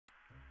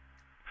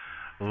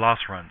Loss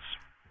runs.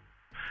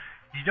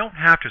 You don't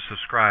have to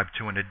subscribe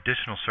to an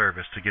additional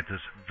service to get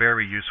this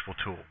very useful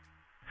tool.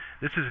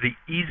 This is the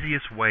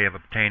easiest way of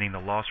obtaining the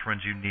loss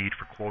runs you need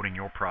for quoting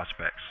your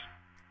prospects.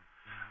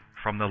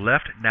 From the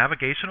left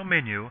navigational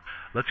menu,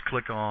 let's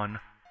click on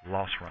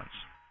Loss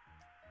Runs.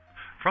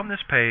 From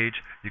this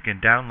page, you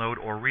can download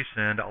or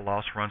resend a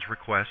loss runs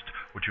request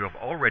which you have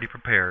already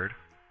prepared,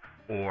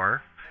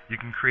 or you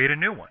can create a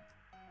new one.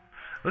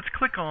 Let's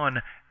click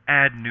on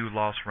Add New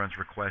Loss Runs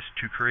Request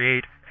to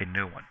create a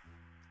new one.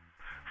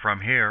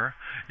 From here,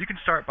 you can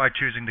start by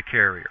choosing the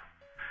carrier.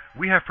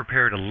 We have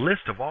prepared a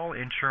list of all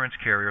insurance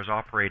carriers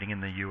operating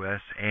in the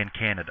U.S. and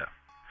Canada.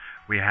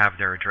 We have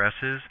their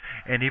addresses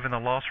and even the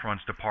loss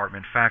runs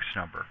department fax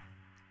number.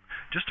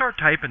 Just start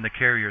typing the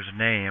carrier's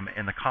name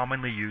in the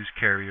commonly used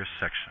carriers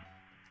section.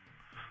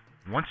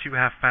 Once you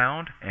have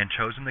found and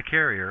chosen the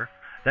carrier,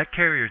 that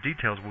carrier's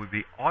details will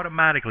be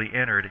automatically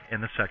entered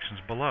in the sections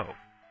below.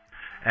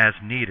 As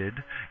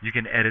needed, you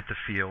can edit the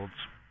fields.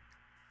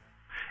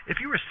 If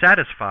you are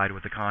satisfied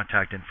with the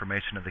contact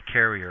information of the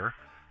carrier,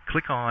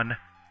 click on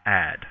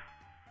Add.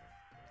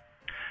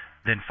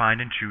 Then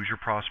find and choose your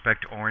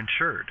prospect or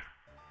insured.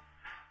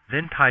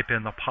 Then type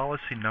in the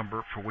policy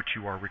number for which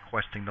you are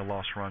requesting the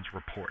loss runs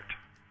report.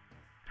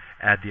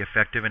 Add the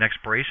effective and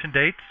expiration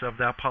dates of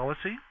that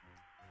policy.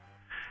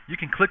 You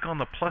can click on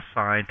the plus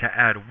sign to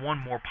add one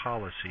more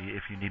policy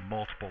if you need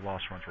multiple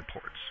loss runs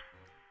reports.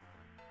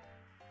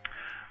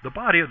 The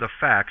body of the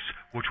fax,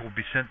 which will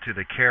be sent to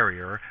the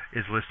carrier,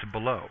 is listed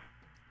below.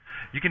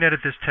 You can edit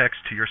this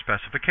text to your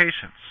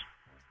specifications.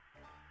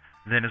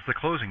 Then is the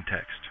closing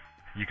text.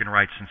 You can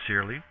write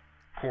sincerely,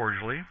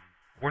 cordially,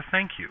 or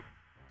thank you.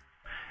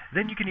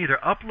 Then you can either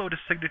upload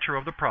a signature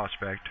of the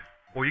prospect,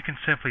 or you can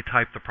simply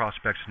type the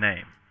prospect's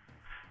name.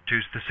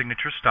 Choose the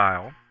signature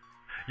style.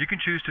 You can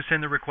choose to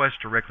send the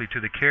request directly to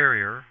the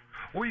carrier,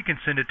 or you can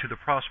send it to the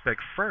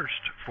prospect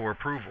first for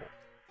approval.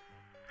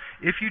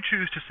 If you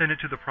choose to send it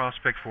to the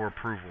prospect for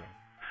approval,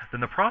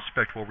 then the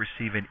prospect will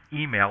receive an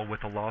email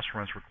with the loss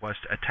runs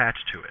request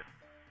attached to it.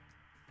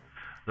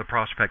 The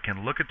prospect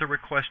can look at the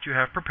request you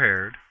have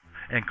prepared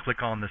and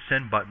click on the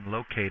send button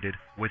located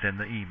within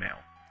the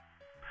email.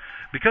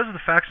 Because the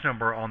fax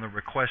number on the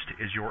request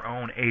is your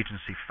own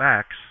agency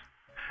fax,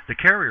 the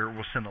carrier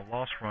will send the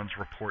loss runs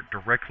report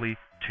directly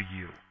to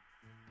you.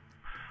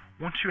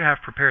 Once you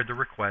have prepared the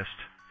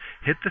request,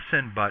 hit the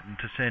send button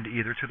to send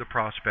either to the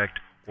prospect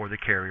or the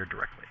carrier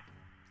directly.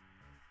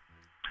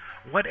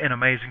 What an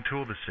amazing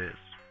tool this is.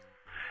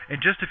 In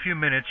just a few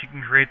minutes you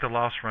can create the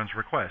loss runs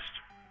request.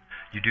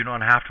 You do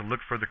not have to look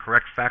for the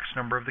correct fax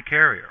number of the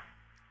carrier.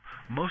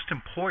 Most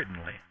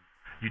importantly,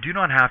 you do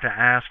not have to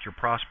ask your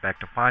prospect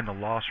to find the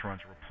loss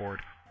runs report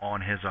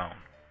on his own.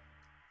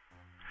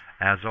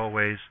 As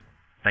always,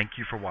 thank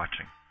you for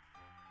watching.